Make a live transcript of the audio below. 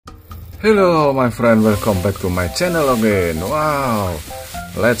Hello my friend, welcome back to my channel again. Wow,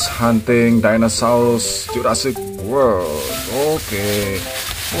 let's hunting dinosaurs Jurassic World. Okay.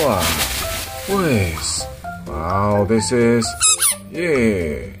 Wow. Wes. Wow, this is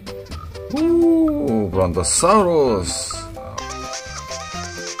Brontosaurus.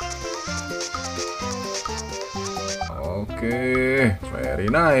 Okay, very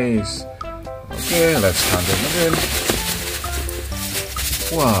nice. Okay, let's hunt him again.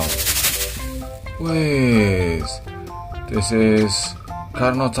 Wow. Wait, this is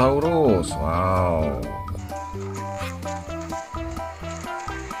carnotaurus. Wow.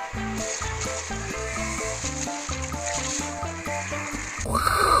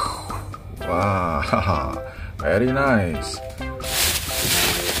 Wow, very nice.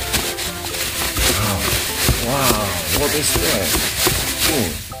 Wow, what is that? Oh,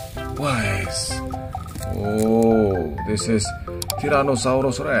 wise. Oh, this is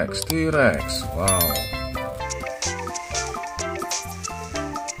Tyrannosaurus Rex, T-Rex. Wow.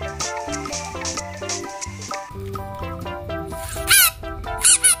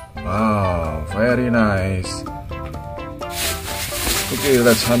 Wow, very nice. Okay,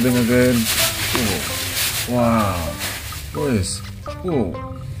 let's hunting again. Oh, wow. Boys. Oh,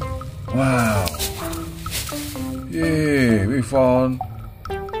 wow. Yeah, we found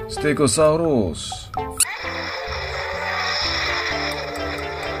stegosaurus.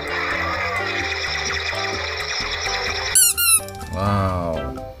 Wow,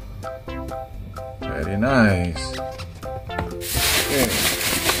 very nice. Okay,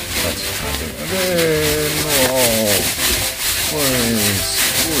 let's hunt it again.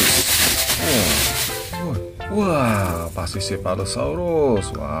 Wow, pasti parasaurus.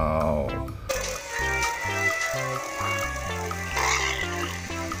 Wow.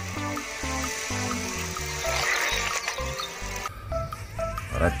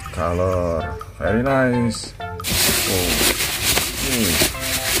 Red color, very nice. Oh.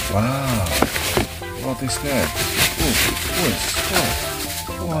 Wow, what is that?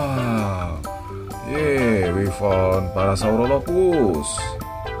 Wow, yeah, we found parasaurolophus.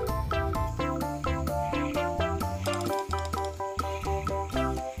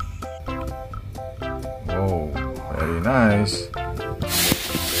 Oh, very nice.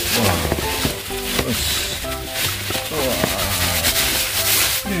 Wow,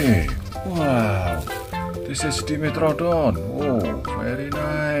 yeah, wow. This is dimetrodon. Oh, very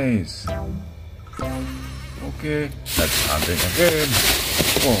nice. Okay, let's hunting again.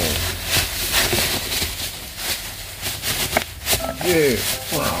 Oh, yeah.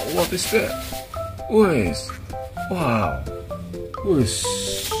 Wow, what is that? Wow.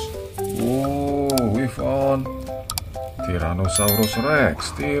 Oh, we found Tyrannosaurus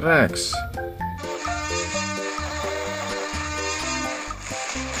Rex, T-Rex.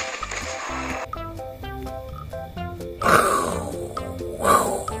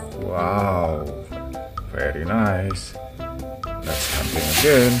 Wow, very nice. Let's hunting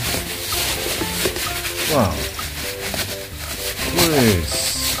again. Wow.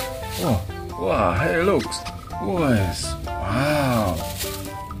 Wow, hey, look. Wow.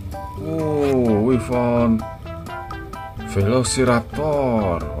 Oh, we found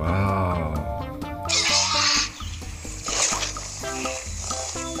velociraptor. Wow.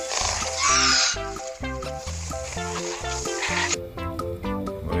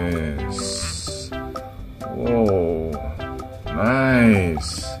 Whoa,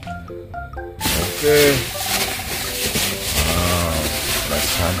 nice. Okay. Wow,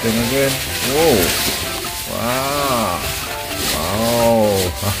 let's hunting again. Whoa, wow,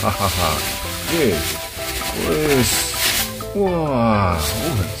 hahaha. Yes. Wow,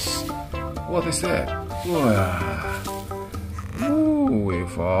 what is that? Wow. Ooh, we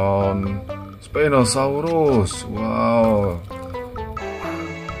found spinosaurus. Wow.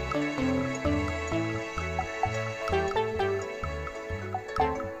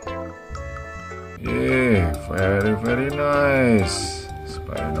 Yeah, very nice.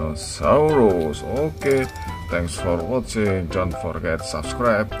 Spinosaurus. Okay, thanks for watching. Don't forget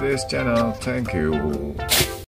subscribe this channel. Thank you.